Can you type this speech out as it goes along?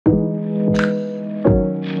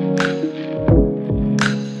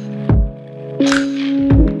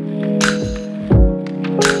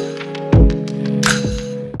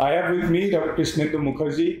Dr. Krishnendu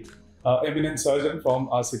Mukherjee, eminent surgeon from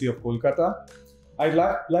our city of Kolkata. I'd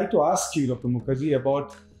like to ask you, Dr. Mukherjee,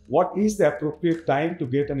 about what is the appropriate time to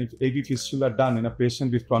get an AV fistula done in a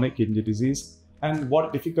patient with chronic kidney disease, and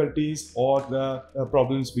what difficulties or the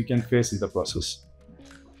problems we can face in the process.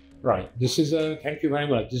 Right. Thank you very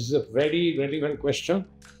much. This is a very relevant question.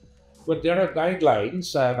 But there are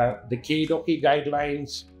guidelines. The KDOKI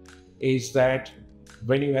guidelines is that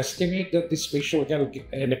when you estimate that this patient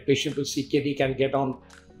and a patient with CKD can get on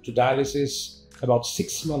to dialysis about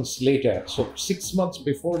 6 months later, so 6 months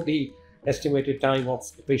before the estimated time of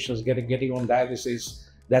the patients getting on dialysis,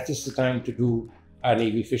 that is the time to do an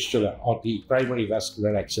AV fistula or the primary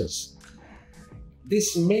vascular access.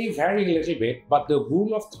 This may vary a little bit, but the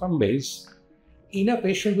rule of thumb is in a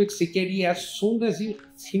patient with CKD, as soon as you're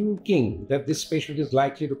thinking that this patient is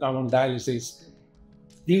likely to come on dialysis,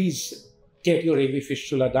 please get your AV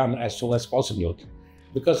fistula done as soon as possible,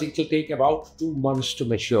 because it will take about 2 months to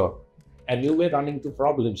mature and you may run into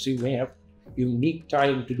problems. You need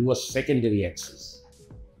time to do a secondary access.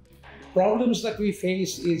 Problems that we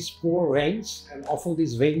face is poor veins, and often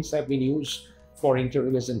these veins have been used for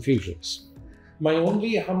intravenous infusions. My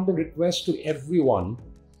only humble request to everyone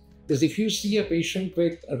is, if you see a patient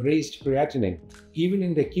with a raised creatinine, even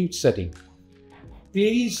in the acute setting,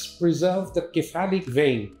 please preserve the cephalic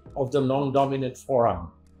vein of the non-dominant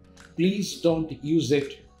forearm. Please don't use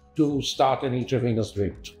it to start an intravenous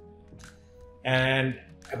drip. And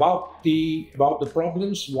about the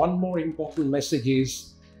problems, one more important message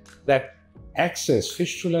is that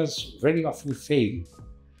fistulas very often fail.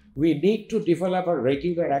 We need to develop a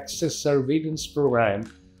regular access surveillance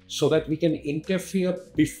program so that we can interfere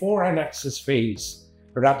before an access fails,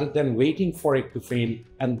 rather than waiting for it to fail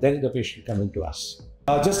and then the patient coming to us.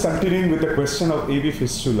 Just continuing with the question of AV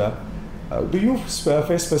fistula, do you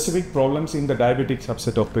face specific problems in the diabetic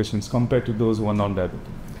subset of patients compared to those who are non-diabetic?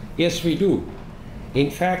 Yes, we do.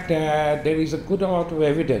 In fact, there is a good amount of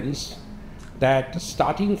evidence that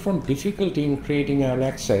starting from difficulty in creating an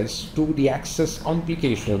access to the access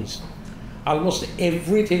complications, almost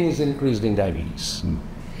everything is increased in diabetes.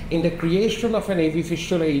 In the creation of an AV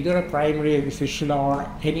fistula, either a primary AV fistula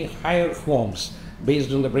or any higher forms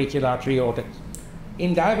based on the brachial artery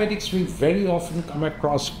in diabetics, we very often come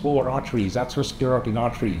across poor arteries, atherosclerotic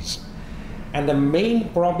arteries. And the main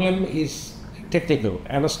problem is technical,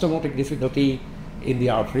 anastomotic difficulty in the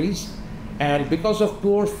arteries. And because of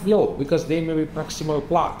poor flow, because they may be proximal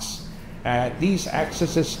plaques, these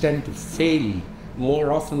accesses tend to fail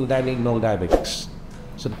more often than in non-diabetics.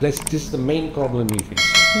 So this is the main problem we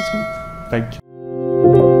face. Thank you.